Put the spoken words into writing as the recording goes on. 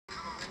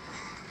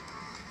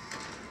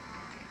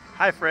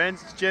Hi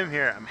friends, it's Jim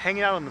here. I'm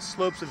hanging out on the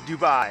slopes of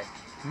Dubai,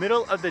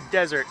 middle of the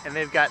desert, and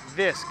they've got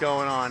this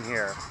going on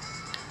here.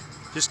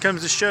 Just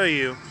comes to show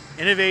you,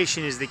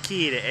 innovation is the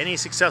key to any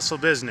successful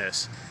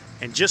business.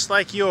 And just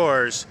like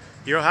yours,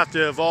 you'll have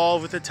to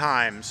evolve with the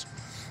times.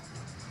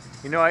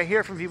 You know, I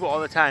hear from people all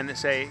the time that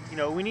say, you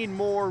know, we need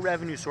more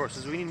revenue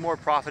sources, we need more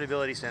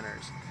profitability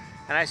centers.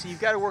 And I say,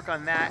 you've got to work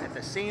on that. At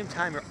the same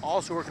time, you're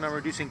also working on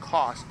reducing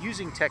costs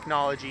using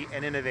technology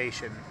and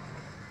innovation.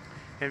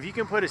 And if you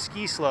can put a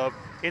ski slope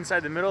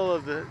inside the middle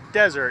of the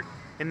desert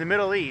in the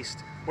Middle East,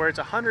 where it's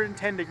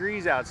 110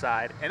 degrees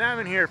outside, and I'm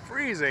in here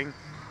freezing,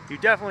 you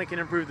definitely can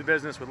improve the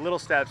business with little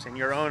steps in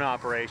your own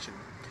operation.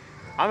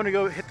 I'm gonna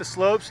go hit the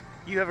slopes.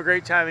 You have a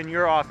great time in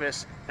your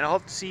office, and I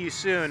hope to see you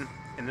soon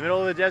in the middle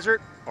of the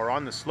desert or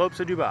on the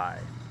slopes of Dubai.